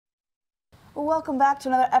Well, welcome back to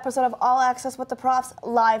another episode of All Access with the Profs,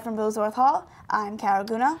 live from Billsworth Hall. I'm Kara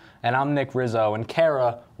Guna. And I'm Nick Rizzo. And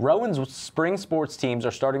Kara, Rowan's spring sports teams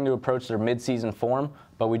are starting to approach their midseason form,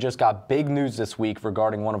 but we just got big news this week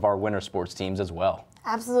regarding one of our winter sports teams as well.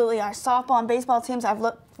 Absolutely. Our softball and baseball teams have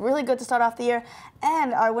looked really good to start off the year,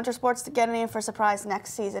 and our winter sports to getting in for a surprise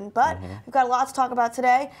next season. But we've got a lot to talk about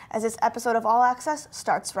today as this episode of All Access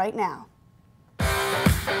starts right now.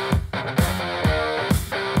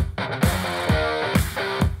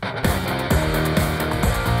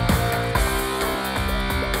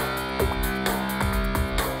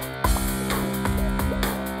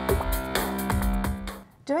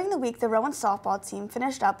 During the week, the Rowan softball team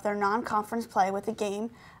finished up their non-conference play with a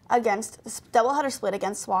game against the doubleheader split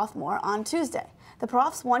against Swarthmore on Tuesday. The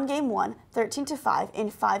Profs won Game 1, 13-5 in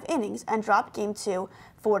 5 innings and dropped Game 2,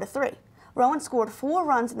 4-3. Rowan scored 4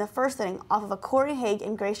 runs in the first inning off of a Corey Haig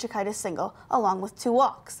and Grace Shakaitis single, along with 2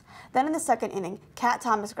 walks. Then in the second inning, Kat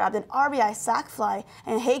Thomas grabbed an RBI sac fly,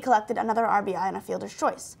 and Haig collected another RBI on a fielder's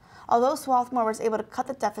choice. Although Swarthmore was able to cut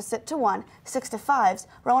the deficit to 1, 6-5,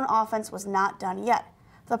 Rowan offense was not done yet.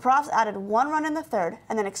 The Profs added 1 run in the third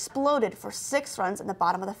and then exploded for 6 runs in the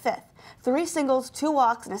bottom of the fifth. 3 singles, 2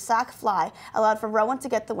 walks, and a sac fly allowed for Rowan to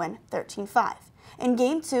get the win, 13-5. In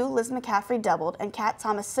Game 2, Liz McCaffrey doubled and Kat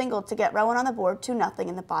Thomas singled to get Rowan on the board 2-0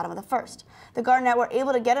 in the bottom of the first. The Garnet were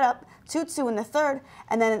able to get it up 2-2 in the third,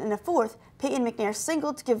 and then in the fourth, Peyton McNair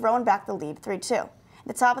singled to give Rowan back the lead, 3-2. In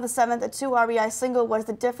the top of the seventh, a 2 RBI single was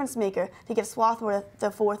the difference maker to give Swarthmore the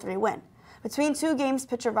 4-3 win. Between 2 games,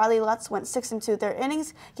 pitcher Riley Lutz went 6 2/3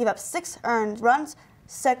 innings, gave up 6 earned runs,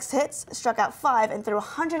 6 hits, struck out 5, and threw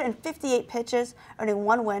 158 pitches, earning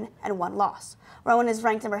 1 win and 1 loss. Rowan is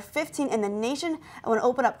ranked number 15 in the nation and will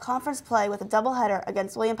open up conference play with a doubleheader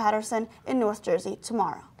against William Patterson in North Jersey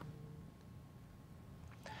tomorrow.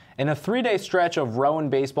 In a 3-day stretch of Rowan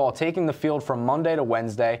baseball taking the field from Monday to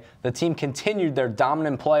Wednesday, the team continued their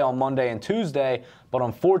dominant play on Monday and Tuesday, but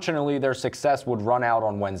unfortunately their success would run out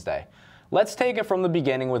on Wednesday. Let's take it from the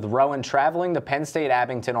beginning with Rowan traveling to Penn State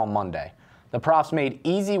Abington on Monday. The Profs made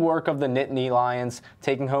easy work of the Nittany Lions,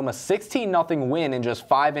 taking home a 16-0 win in just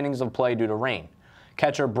 5 innings of play due to rain.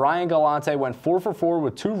 Catcher Brian Galante went 4 for 4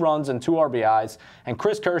 with 2 runs and 2 RBIs, and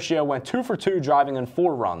Chris Curcio went 2 for 2 driving in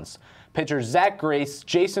 4 runs. Pitchers Zach Grace,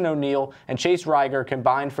 Jason O'Neill, and Chase Reiger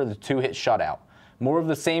combined for the 2-hit shutout. More of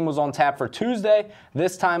the same was on tap for Tuesday,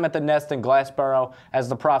 this time at the Nest in Glassboro, as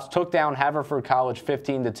the Profs took down Haverford College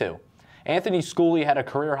 15-2. Anthony Schooley had a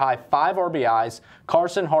career-high 5 RBIs,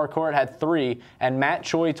 Carson Harcourt had 3, and Matt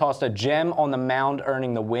Choi tossed a gem on the mound,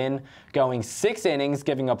 earning the win, going 6 innings,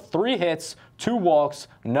 giving up 3 hits, 2 walks,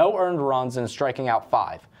 no earned runs, and striking out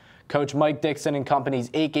 5. Coach Mike Dixon and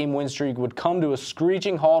company's 8-game win streak would come to a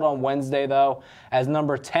screeching halt on Wednesday, though, as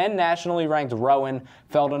number 10 nationally ranked Rowan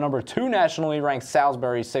fell to number 2 nationally ranked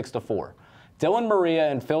Salisbury 6-4. Dylan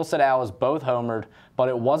Maria and Phil Sedalis both homered, but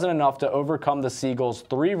it wasn't enough to overcome the Seagulls'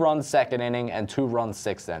 3-run second inning and 2-run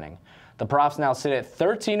sixth inning. The Profs now sit at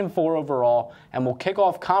 13-4 overall and will kick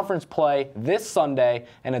off conference play this Sunday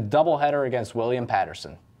in a doubleheader against William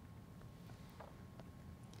Patterson.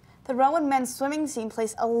 The Rowan men's swimming team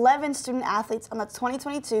placed 11 student athletes on the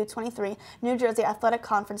 2022-23 New Jersey Athletic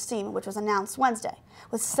Conference team, which was announced Wednesday,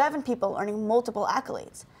 with 7 people earning multiple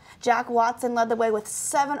accolades. Jack Watson led the way with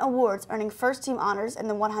 7 awards, earning first-team honors in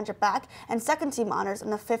the 100 back and second-team honors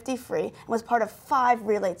in the 50 free, and was part of 5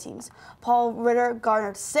 relay teams. Paul Ritter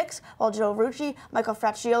garnered 6, while Joe Rucci, Michael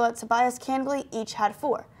Fracciola, Tobias Cangley each had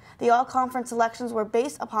 4. The all-conference selections were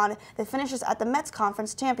based upon the finishes at the Mets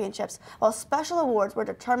Conference Championships, while special awards were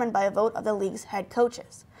determined by a vote of the league's head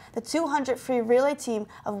coaches. The 200 free relay team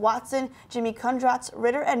of Watson, Jimmy Kundratz,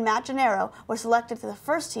 Ritter, and Matt Gennaro were selected to the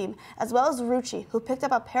first team, as well as Rucci, who picked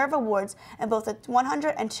up a pair of awards in both the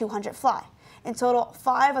 100 and 200 fly. In total,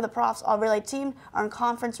 5 of the Profs all-relay team are in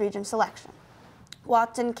conference region selection.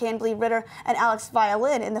 Watson, Canbley, Ritter, and Alex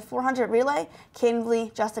Violin in the 400 relay,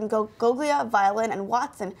 Canbley, Justin Goglia, Violin, and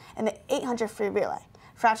Watson in the 800 free relay.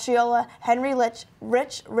 Fracciola, Henry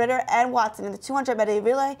Rich, Ritter, and Watson in the 200 medley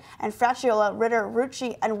relay, and Fracciola, Ritter,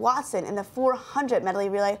 Rucci, and Watson in the 400 medley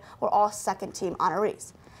relay were all second-team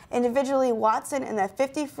honorees. Individually, Watson in the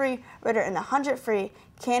 50 free, Ritter in the 100 free,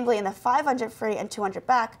 Canbley in the 500 free and 200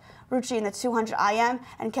 back, Rucci in the 200 IM,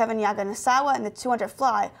 and Kevin Yaganasawa in the 200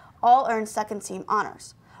 fly all earned second-team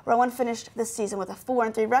honors. Rowan finished this season with a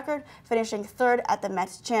 4-3 record, finishing 3rd at the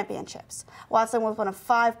Mets Championships. Watson was one of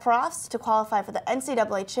 5 Profs to qualify for the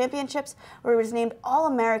NCAA Championships, where he was named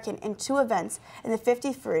All-American in 2 events in the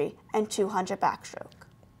 50 free and 200 backstroke.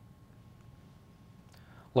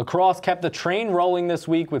 Lacrosse kept the train rolling this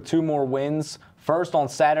week with 2 more wins. First, on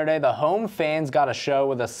Saturday, the home fans got a show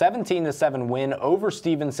with a 17-7 win over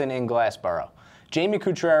Stevenson in Glassboro. Jamie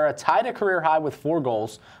Cutrera tied a career high with 4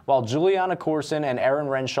 goals, while Juliana Corson and Erin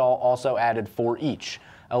Renshaw also added 4 each.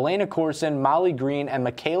 Elena Corson, Molly Green, and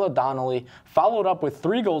Michaela Donnelly followed up with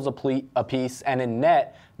 3 goals apiece, and in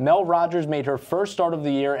net, Mel Rogers made her first start of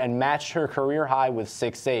the year and matched her career high with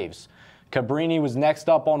 6 saves. Cabrini was next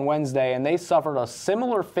up on Wednesday, and they suffered a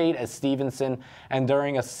similar fate as Stevenson,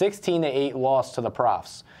 enduring a 16-8 loss to the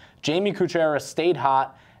Profs. Jamie Cutrera stayed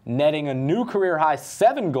hot, netting a new career-high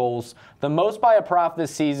 7 goals, the most by a Prof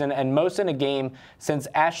this season and most in a game since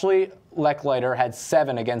Ashley Leckleiter had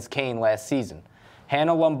 7 against Kane last season.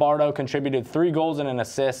 Hannah Lombardo contributed 3 goals and an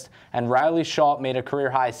assist, and Riley Shaw made a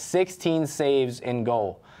career-high 16 saves in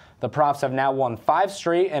goal. The Profs have now won 5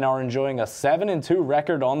 straight and are enjoying a 7-2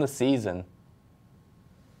 record on the season.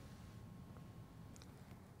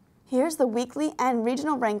 Here's the weekly and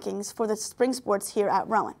regional rankings for the spring sports here at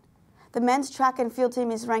Rowan. The men's track and field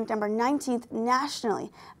team is ranked number 19th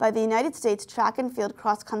nationally by the United States Track and Field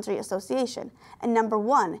Cross Country Association and number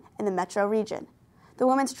 1 in the metro region. The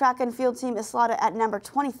women's track and field team is slotted at number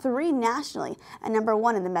 23 nationally and number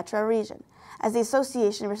 1 in the metro region, as the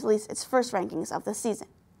association released its first rankings of the season.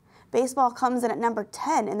 Baseball comes in at number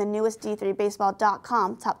 10 in the newest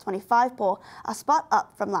D3Baseball.com Top 25 poll, a spot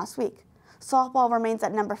up from last week. Softball remains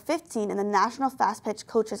at number 15 in the National Fast Pitch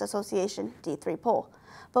Coaches Association D3 poll.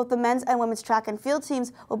 Both the men's and women's track and field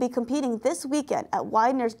teams will be competing this weekend at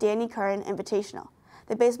Widener's Danny Curran Invitational.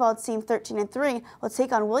 The baseball team 13-3 will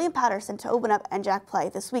take on William Patterson to open up NJAC play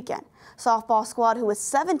this weekend. Softball squad, who is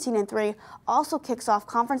 17-3, also kicks off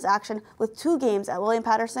conference action with 2 games at William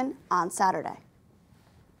Patterson on Saturday.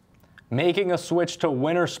 Making a switch to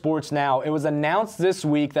winter sports now, it was announced this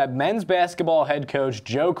week that men's basketball head coach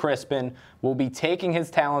Joe Crispin will be taking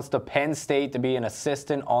his talents to Penn State to be an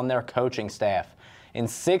assistant on their coaching staff. In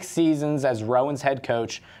 6 seasons as Rowan's head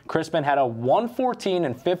coach, Crispin had a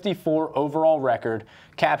 114-54 overall record,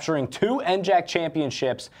 capturing 2 NJAC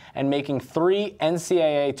championships and making 3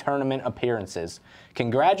 NCAA tournament appearances.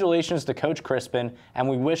 Congratulations to Coach Crispin, and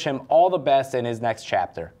we wish him all the best in his next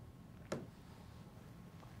chapter.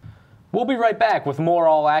 We'll be right back with more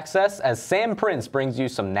All Access as Sam Prince brings you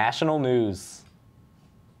some national news.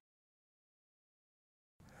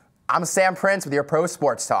 I'm Sam Prince with your Pro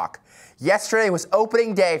Sports Talk. Yesterday was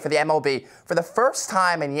opening day for the MLB. For the first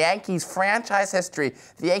time in Yankees franchise history,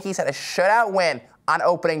 the Yankees had a shutout win on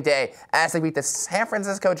opening day as they beat the San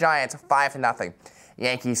Francisco Giants 5-0.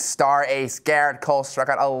 Yankees star ace Garrett Cole struck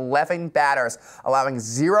out 11 batters, allowing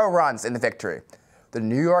 0 runs in the victory. The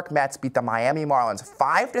New York Mets beat the Miami Marlins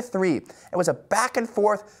 5-3. It was a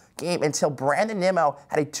back-and-forth game until Brandon Nimmo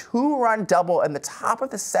had a 2-run double in the top of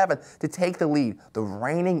the 7th to take the lead. The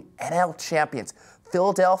reigning NL champions,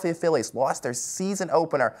 Philadelphia Phillies, lost their season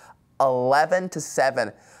opener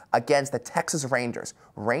 11-7 against the Texas Rangers.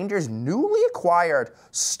 Rangers' newly acquired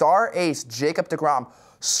star ace Jacob deGrom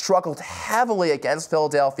struggled heavily against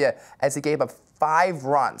Philadelphia as he gave up 5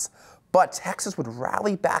 runs. But Texas would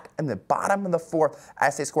rally back in the bottom of the 4th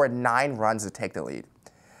as they scored 9 runs to take the lead.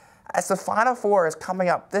 As the Final Four is coming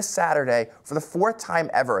up this Saturday for the 4th time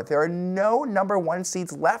ever, there are no number 1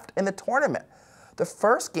 seeds left in the tournament. The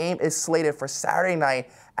first game is slated for Saturday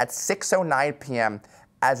night at 6:09 p.m.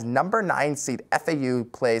 as number 9 seed FAU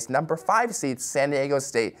plays number 5 seed San Diego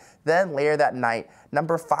State. Then later that night,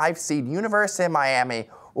 number 5 seed University of Miami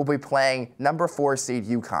will be playing number 4 seed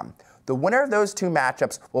UConn. The winner of those 2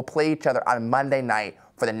 matchups will play each other on Monday night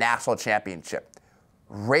for the national championship.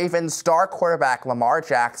 Ravens star quarterback Lamar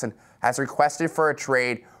Jackson has requested for a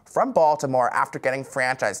trade from Baltimore after getting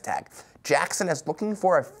franchise tag. Jackson is looking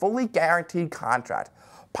for a fully guaranteed contract.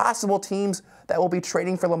 Possible teams that will be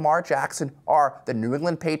trading for Lamar Jackson are the New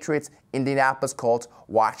England Patriots, Indianapolis Colts,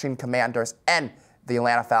 Washington Commanders, and the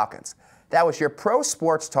Atlanta Falcons. That was your Pro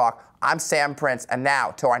Sports Talk. I'm Sam Prince, and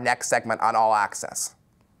now to our next segment on All Access.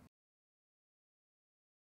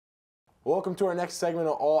 Welcome to our next segment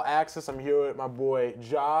of All Access. I'm here with my boy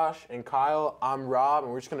Josh and Kyle. I'm Rob,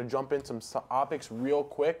 and we're just going to jump in some topics real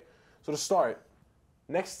quick. So to start,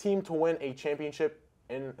 next team to win a championship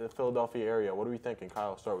in the Philadelphia area. What are we thinking? Kyle,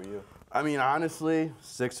 I'll start with you. I mean, honestly,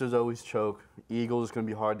 Sixers always choke. Eagles is going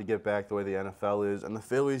to be hard to get back the way the NFL is. And the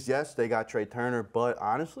Phillies, yes, they got Trey Turner, but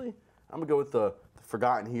honestly, I'm going to go with the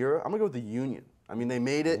forgotten hero. I'm going to go with the Union. I mean, they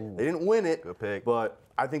made it. Ooh. They didn't win it. Good pick. But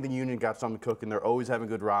I think the Union got something cooking. They're always having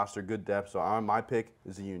good roster, good depth. So my pick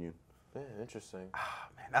is the Union. Yeah, interesting.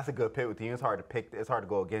 Man, that's a good pick with the Union. It's hard to pick. It's hard to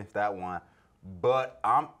go against that one. But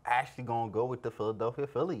I'm actually going to go with the Philadelphia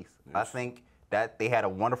Phillies. Yes. I think that they had a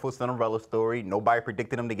wonderful Cinderella story. Nobody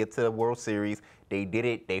predicted them to get to the World Series. They did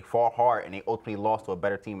it. They fought hard, and they ultimately lost to a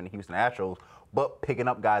better team in the Houston Astros. But picking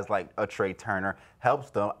up guys like a Trey Turner helps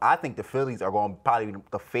them. I think the Phillies are going to probably be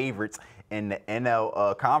the favorites in the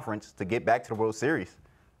NL conference to get back to the World Series.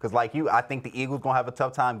 Because like you, I think the Eagles going to have a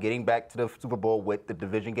tough time getting back to the Super Bowl with the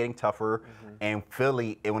division getting tougher. And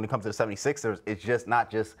Philly, and when it comes to the 76ers, it's just not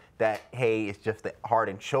just that, hey, it's just that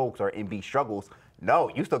Harden chokes or Embiid struggles. No,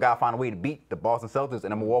 you still got to find a way to beat the Boston Celtics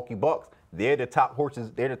and the Milwaukee Bucks. They're the top horses.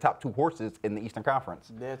 They're the top two horses in the Eastern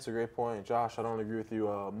Conference. Yeah, it's a great point. Josh, I don't agree with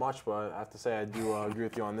you much, but I have to say I do agree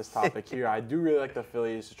with you on this topic here. I do really like the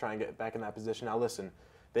Phillies to try and get back in that position. Now, listen,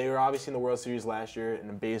 they were obviously in the World Series last year, and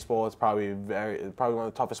in baseball, it's probably one of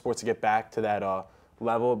the toughest sports to get back to that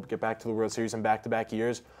level, get back to the World Series in back-to-back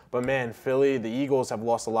years. But, man, Philly, the Eagles have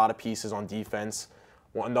lost a lot of pieces on defense.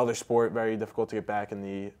 Another sport, very difficult to get back in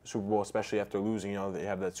the Super Bowl, especially after losing. You know, they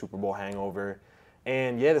have that Super Bowl hangover.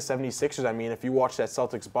 And, yeah, the 76ers, I mean, if you watched that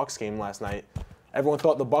Celtics-Bucks game last night, everyone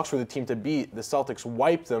thought the Bucks were the team to beat. The Celtics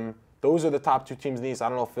wiped them. Those are the top two teams in the East. I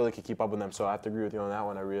don't know if Philly could keep up with them, so I have to agree with you on that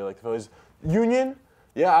one. I really like the Phillies. Union?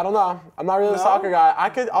 Yeah, I don't know. I'm not really a soccer guy.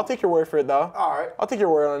 I'll take your word for it, though. All right. I'll take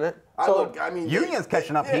your word on it. Union's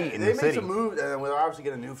catching up heat in the city. They made some moves, and we'll obviously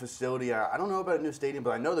get a new facility. I don't know about a new stadium,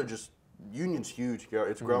 but I know Union's huge.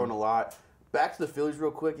 It's growing a lot. Back to the Phillies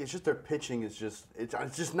real quick. It's just their pitching is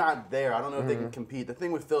it's just not there. I don't know if they can compete. The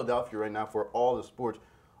thing with Philadelphia right now for all the sports,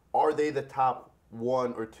 are they the top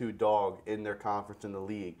 1 or 2 dog in their conference in the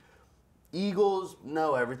league? Eagles,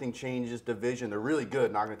 no, everything changes. Division, they're really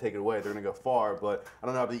good. Not going to take it away. They're going to go far, but I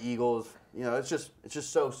don't know if the Eagles. You know, it's just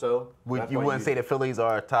so. You wouldn't say the Phillies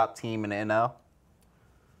are a top team in the NL?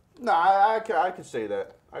 No, I could say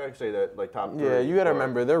that. I could say that, like, top 3. Yeah, you got to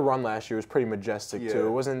remember, their run last year was pretty majestic,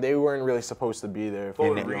 too. They weren't really supposed to be there.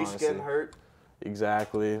 Reese getting hurt.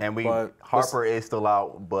 Exactly. And Harper is still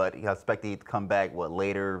out, but he's expected to come back,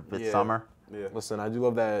 later this summer? Yeah. Listen, I do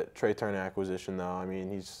love that Trey Turner acquisition, though. I mean,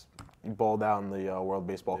 he balled out in the World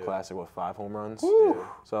Baseball Classic with 5 home runs. Yeah.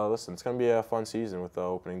 So, listen, it's going to be a fun season with the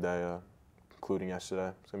opening day, including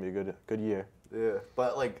yesterday. It's going to be a good year. Yeah,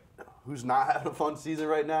 but, like, who's not having a fun season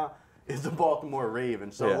right now is the Baltimore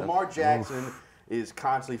Ravens. So Lamar Jackson is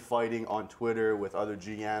constantly fighting on Twitter with other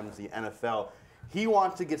GMs, the NFL. He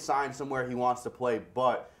wants to get signed somewhere. He wants to play,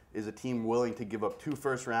 but is a team willing to give up 2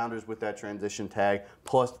 first-rounders with that transition tag,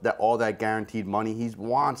 plus all that guaranteed money? He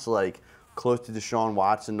wants, like, close to Deshaun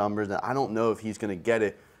Watson numbers, and I don't know if he's going to get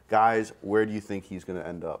it. Guys, where do you think he's going to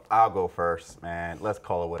end up? I'll go first, man. Let's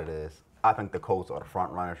call it what it is. I think the Colts are the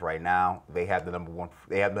front runners right now. They have the number 1.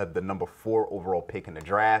 They have the number 4 overall pick in the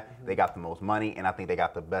draft. They got the most money, and I think they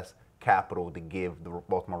got the best capital to give the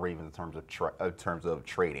Baltimore Ravens in terms of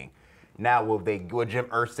trading. Now, will Jim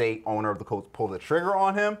Irsay, owner of the Colts, pull the trigger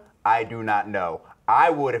on him? I do not know.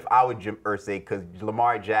 I would if I were Jim Irsay, because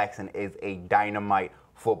Lamar Jackson is a dynamite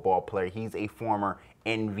football player. He's a former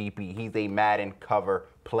MVP. He's a Madden cover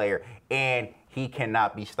player, and he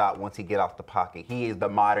cannot be stopped once he gets off the pocket. He is the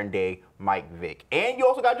modern-day Mike Vick. And you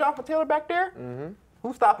also got Jonathan Taylor back there.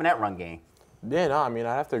 Who's stopping that run game? Yeah, no, I mean,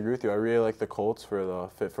 I have to agree with you. I really like the Colts for the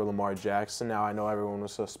fit for Lamar Jackson. Now, I know everyone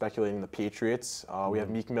was speculating the Patriots. We have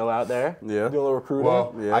Meek Mill out there doing a little recruiting.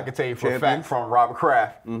 Well, I can tell you for a fact from Robert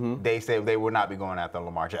Kraft, they said they would not be going after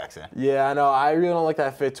Lamar Jackson. Yeah, I know. I really don't like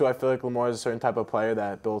that fit, too. I feel like Lamar is a certain type of player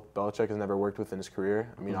that Bill Belichick has never worked with in his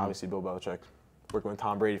career. I mean, obviously, Bill Belichick working with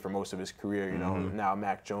Tom Brady for most of his career, you know. Now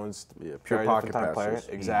Mac Jones, pure pocket type player.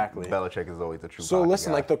 Exactly. Belichick is always a true So pocket listen,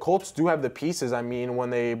 guy. like the Colts do have the pieces. I mean, when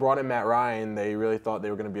they brought in Matt Ryan, they really thought they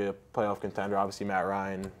were going to be a playoff contender. Obviously, Matt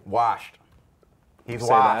Ryan washed. He's say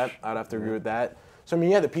washed. That. I'd have to agree with that. So I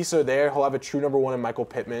mean, yeah, the pieces are there. He'll have a true number 1 in Michael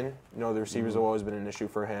Pittman. You know, the receivers have always been an issue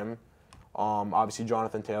for him. Obviously,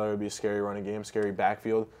 Jonathan Taylor would be a scary running game, scary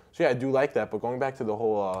backfield. So yeah, I do like that. But going back to the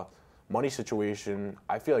whole money situation,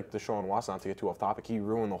 I feel like Deshaun Watson, not to get too off topic, he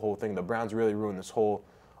ruined the whole thing. The Browns really ruined this whole,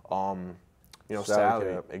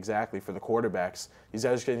 salary. Exactly, for the quarterbacks. These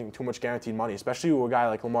guys are getting too much guaranteed money, especially with a guy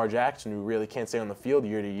like Lamar Jackson who really can't stay on the field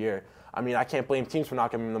year to year. I mean, I can't blame teams for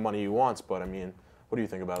not giving him the money he wants, but I mean, what do you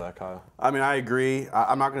think about that, Kyle? I mean, I agree.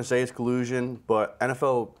 I'm not going to say it's collusion, but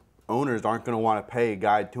NFL owners aren't going to want to pay a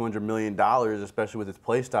guy $200 million, especially with his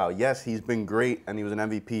play style. Yes, he's been great, and he was an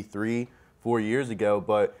MVP 3-4 years ago,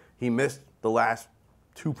 but he missed the last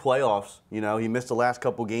 2 playoffs. You know, he missed the last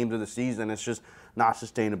couple games of the season. It's just not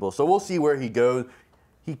sustainable. So we'll see where he goes.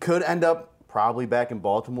 He could end up probably back in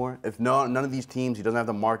Baltimore. If none of these teams, he doesn't have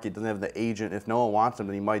the market, doesn't have the agent. If no one wants him,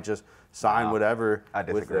 then he might just sign whatever. I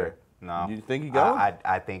disagree. No. Do you think he goes?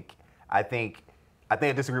 I think I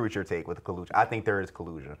think I disagree with your take with the collusion. I think there is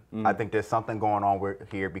collusion. I think there's something going on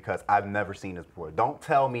here because I've never seen this before. Don't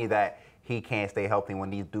tell me that he can't stay healthy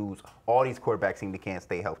when these dudes, all these quarterbacks seem to can't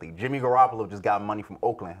stay healthy. Jimmy Garoppolo just got money from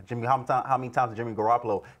Oakland. How many times Jimmy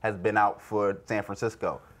Garoppolo has been out for San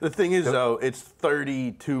Francisco? The thing is, though, it's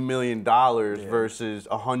 $32 million versus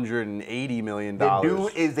 $180 million. The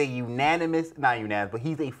dude is not unanimous, but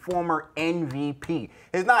he's a former MVP.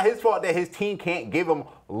 It's not his fault that his team can't give him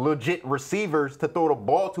legit receivers to throw the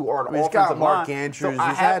ball to or an He's offensive got Mark line. Andrews. So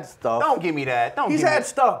He's had stuff. Don't give me that. He's had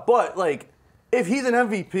stuff, but, like, if he's an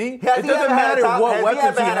MVP, it Has he doesn't ever had matter a top, what has weapons he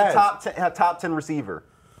ever he had has. a top 10 receiver?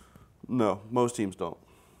 No, most teams don't.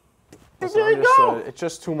 Listen, There you go. it's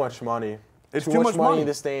just too much money. It's too much money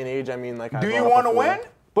this day and age. I mean, like, Do you want to win?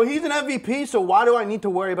 But he's an MVP, so why do I need to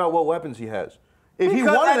worry about what weapons he has? If he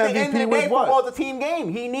Because won at an the end MVP of the day, with what? football's a team game.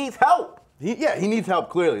 He needs help. He needs help,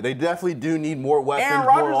 clearly. They definitely do need more weapons, Aaron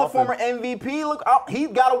more Rodgers, a offense. former MVP. Look, he's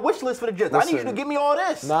got a wish list for the Jets. I need you to Listen, give me all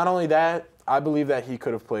this. Not only that, I believe that he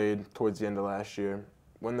could have played towards the end of last year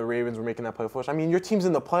when the Ravens were making that play push. I mean, your team's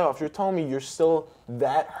in the playoffs. You're telling me you're still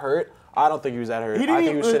that hurt? I don't think he was that hurt. I think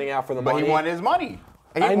he was sitting out for the But money. he won his money.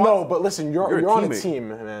 I know, but listen, you're on a teammate. team,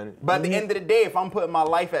 man. But at the end of the day, if I'm putting my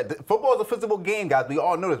life football is a physical game, guys. We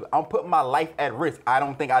all know this. I'm putting my life at risk. I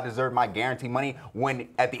don't think I deserve my guarantee money when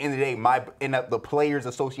at the end of the day, the Players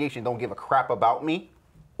Association don't give a crap about me.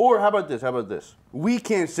 Or how about this? We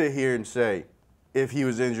can't sit here and say if he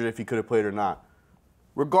was injured, if he could have played or not.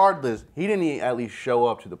 Regardless, he didn't at least show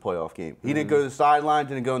up to the playoff game. He didn't go to the sidelines,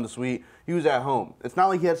 didn't go in the suite. He was at home. It's not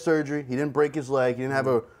like he had surgery. He didn't break his leg. He didn't have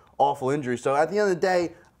an awful injury. So at the end of the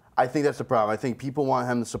day, I think that's the problem. I think people want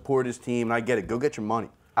him to support his team, and I get it. Go get your money.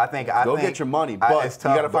 Go get your money, but it's you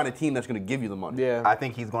tough, got to find a team that's going to give you the money. Yeah. I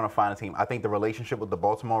think he's going to find a team. I think the relationship with the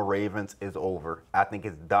Baltimore Ravens is over. I think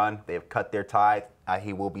it's done. They've cut their ties.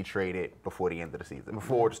 He will be traded before the end of the season,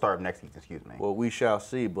 before the start of next season, excuse me. Well, we shall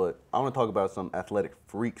see, but I want to talk about some athletic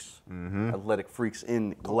freaks. Athletic freaks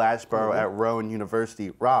in Glassboro at Rowan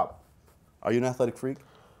University. Rob, are you an athletic freak?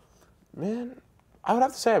 Man, I would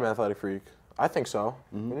have to say I'm an athletic freak. I think so.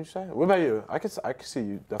 What did you say? What about you? I could see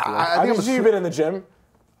you definitely. I I think can I'm see you've been in the gym.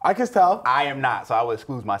 I can tell. I am not, so I will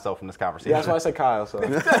exclude myself from this conversation. Yeah, that's why I said Kyle. So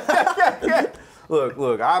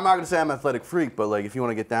Look, I'm not going to say I'm an athletic freak, but like if you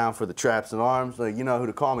want to get down for the traps and arms, like you know who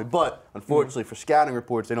to call me. But unfortunately for scouting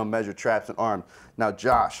reports, they don't measure traps and arms. Now,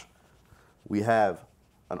 Josh, we have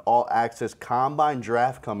an all-access combine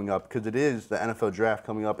draft coming up because it is the NFL draft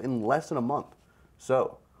coming up in less than a month.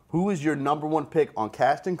 So, who is your number one pick on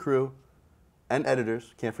cast and crew and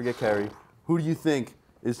editors? Can't forget Kerry. Who do you think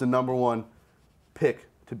is the number one pick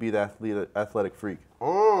to be the athletic freak?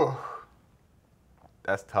 Oh,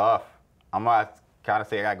 that's tough. I'm going to kind of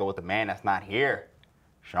say I got to go with the man that's not here,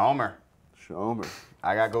 Shomer.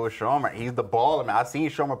 I got to go with Shomer. He's the baller, man. I've seen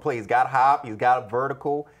Shomer play. He's got hop. He's got a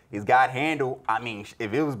vertical. He's got handle. I mean,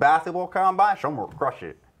 if it was basketball combine, Shomer would crush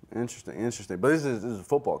it. Interesting. But this is a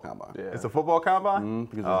football combine. Yeah. It's a football combine?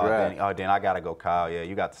 Because of the draft. Then I got to go Kyle. Yeah,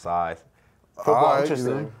 you got the size. football, All right,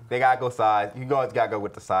 interesting. They got to go size. You guys got to go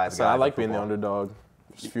with the size. So I like being the underdog.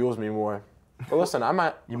 It just fuels me more. But listen,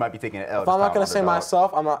 You might be taking an L. If I'm not gonna say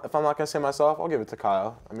myself, I'll give it to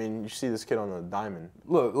Kyle. I mean, you see this kid on the diamond.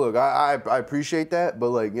 Look, I appreciate that, but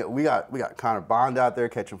like we got Connor Bond out there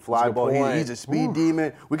catching fly That's a ball. good point. He's a speed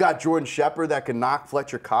demon. We got Jordan Shepard that can knock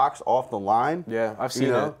Fletcher Cox off the line. Yeah, I've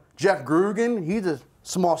seen it. Jeff Grugan, he's a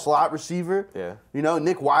small slot receiver. Yeah. You know,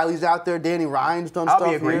 Nick Wiley's out there. Danny Ryan's done I'll stuff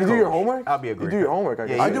be a great here. You do your coach. homework? I'll be a great You do your coach. homework, I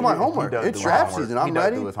guess. I do my he homework. does It's do his draft homework. season. He I'm does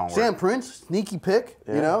ready. do his homework. Sam Prince, sneaky pick.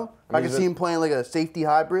 Yeah. You know, I mean, I can see him playing like a safety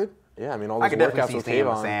hybrid. Yeah, I mean, all I those could workouts definitely with see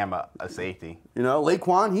Tavon. Sam a safety. You know,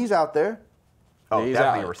 Laquan, he's out there. Oh, He's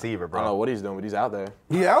definitely out. a receiver, I bro. don't know what he's doing, but he's out there.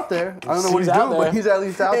 He's out there. I don't know what He's he's out doing, but there. he's at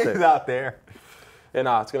least out He's there. out there. Yeah,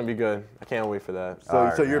 nah, it's gonna be good. I can't wait for that. So, All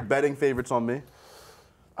right, so you're man. betting favorites on me?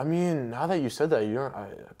 I mean, now that you said that,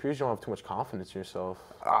 it appears you don't have too much confidence in yourself.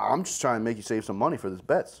 I'm just trying to make you save some money for this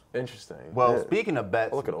bets. Interesting. Well, Yeah. speaking of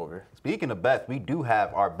bets, I'll look it over. Speaking of bets, we do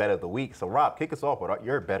have our bet of the week. So, Rob, kick us off with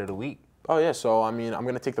your bet of the week. Oh yeah, so I mean, I'm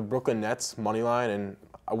gonna take the Brooklyn Nets money line and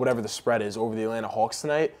whatever the spread is over the Atlanta Hawks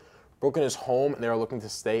tonight. Brooklyn is home and they are looking to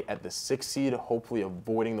stay at the 6th seed, hopefully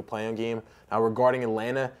avoiding the play-in game. Now, regarding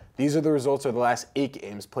Atlanta, these are the results of the last 8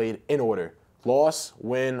 games played in order: loss,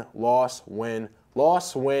 win, loss, win,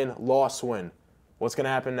 loss, win, loss, win. What's gonna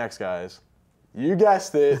happen next, guys? You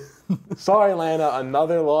guessed it. Sorry, Atlanta,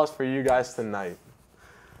 another loss for you guys tonight.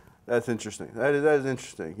 That's interesting. That is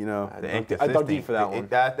interesting. You know. I dug deep for that one.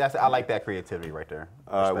 I like that creativity right there.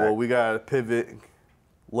 All right. Well, we got to pivot.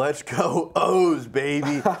 Let's go O's,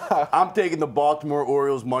 baby. I'm taking the Baltimore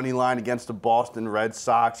Orioles money line against the Boston Red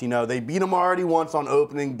Sox. You know, they beat them already once on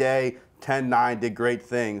opening day, 10-9, did great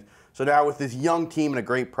things. So now with this young team and a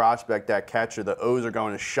great prospect at catcher, the O's are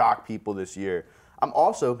going to shock people this year. I'm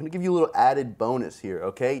also going to give you a little added bonus here,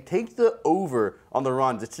 okay? Take the over on the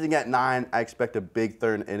runs. It's sitting at 9. I expect a big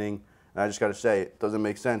third inning. And I just got to say, it doesn't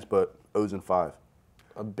make sense, but O's in 5.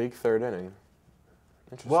 A big third inning.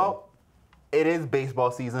 Interesting. Well, it is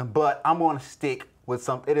baseball season, but I'm going to stick with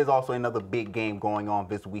some. It is also another big game going on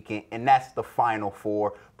this weekend, and that's the Final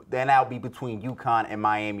Four. Then that'll be between UConn and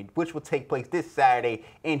Miami, which will take place this Saturday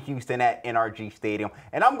in Houston at NRG Stadium.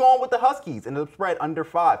 And I'm going with the Huskies and the spread under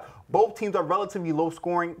 5. Both teams are relatively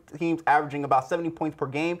low-scoring teams, averaging about 70 points per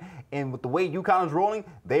game. And with the way UConn is rolling,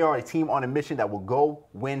 they are a team on a mission that will go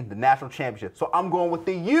win the national championship. So I'm going with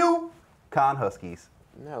the UConn Huskies.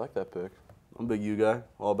 Yeah, I like that pick. I'm a big U guy,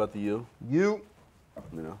 all about the U. You.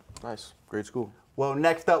 You know, Nice. great school. Well,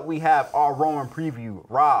 next up we have our Rowan preview.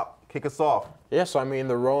 Rob, kick us off. Yeah, so I mean,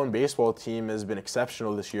 the Rowan baseball team has been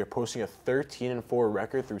exceptional this year, posting a 13-4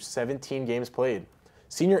 record through 17 games played.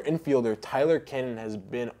 Senior infielder Tyler Kennan has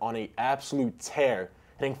been on an absolute tear,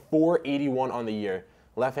 hitting .481 on the year.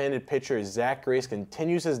 Left-handed pitcher Zach Grace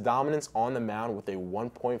continues his dominance on the mound with a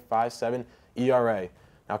 1.57 ERA.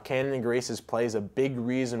 Now, Cannon and Grace's play is a big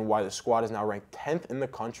reason why the squad is now ranked 10th in the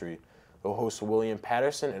country. They'll host William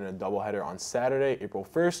Patterson in a doubleheader on Saturday, April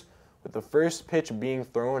 1st, with the first pitch being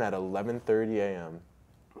thrown at 11:30 a.m.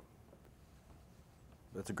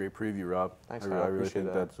 That's a great preview, Rob. Thanks, I man. I really appreciate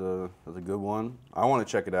think that. that's a good one. I want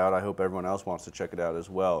to check it out. I hope everyone else wants to check it out as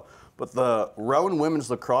well. But the Rowan women's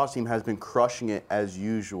lacrosse team has been crushing it as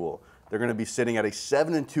usual. They're going to be sitting at a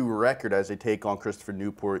 7-2 record as they take on Christopher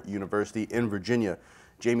Newport University in Virginia.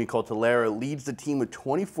 Jamie Coltellera leads the team with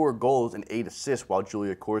 24 goals and 8 assists, while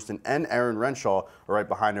Julia Corson and Erin Renshaw are right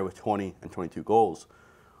behind her with 20 and 22 goals.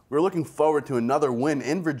 We're looking forward to another win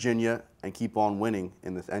in Virginia and keep on winning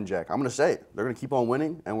in this NJAC. I'm going to say it. They're going to keep on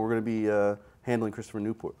winning, and we're going to be handling Christopher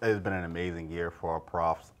Newport. It's been an amazing year for our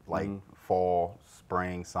profs, like fall,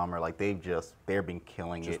 spring, summer. Like they've been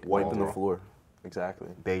killing Just it. wiping the overall. floor. Exactly.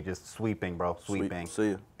 They just sweeping, bro, sweeping. See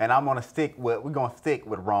ya. And we're gonna stick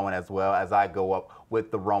with Rowan as well as I go up with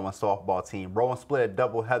the Rowan softball team. Rowan split a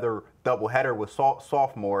doubleheader with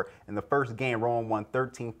sophomore. In the first game, Rowan won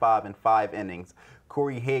 13-5 in 5 innings.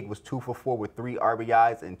 Corey Haig was 2 for 4 with 3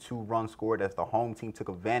 RBIs and 2 runs scored as the home team took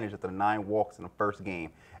advantage of the 9 walks in the first game.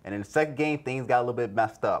 And in the second game, things got a little bit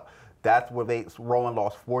messed up. That's where Rowan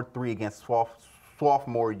lost 4-3 against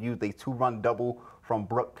sophomore, used a 2-run double from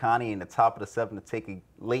Brooke Connie in the top of the 7th to take a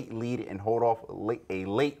late lead and hold off a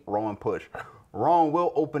late Rowan push. Rowan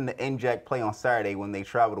will open the NJAC play on Saturday when they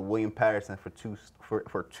travel to William Patterson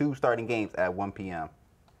for two starting games at 1 p.m.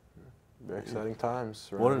 Very exciting times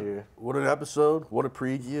What, around here. what an episode. What a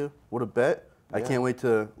preview. What a bet. I Yeah. can't wait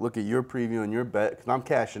to look at your preview and your bet because I'm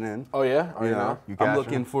cashing in. Oh, yeah? Are You you know, now? You I'm cashing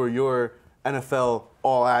looking in? for your NFL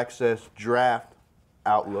All Access draft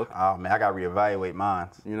outlook. Oh man, I gotta reevaluate mine.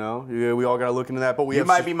 You know, yeah, we all got to look into that. But we You have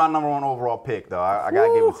might be my #1 overall pick though. I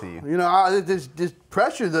gotta give it to you. You know, there's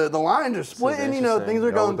pressure. The lines are splitting. You know, interesting. things are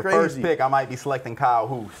Yo, going with the crazy. first pick, I might be selecting Kyle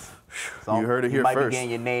Hoos. So You heard it here You might first. be getting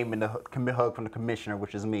your name in the hug from the commissioner,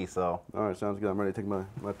 which is me. So, All right, sounds good. I'm ready to take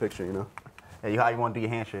my picture. You know, hey, how you want to do your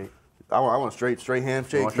handshake? I want a straight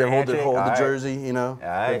handshake. want straight Hold the handshake? All the right. jersey. You know, All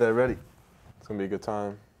right. get that ready. It's going to be a good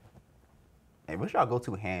time. Hey, what's y'all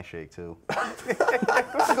go-to handshake too? What's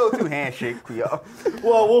the go-to handshake for y'all?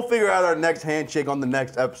 Well, we'll figure out our next handshake on the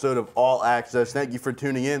next episode of All Access. Thank you for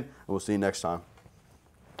tuning in, and we'll see you next time.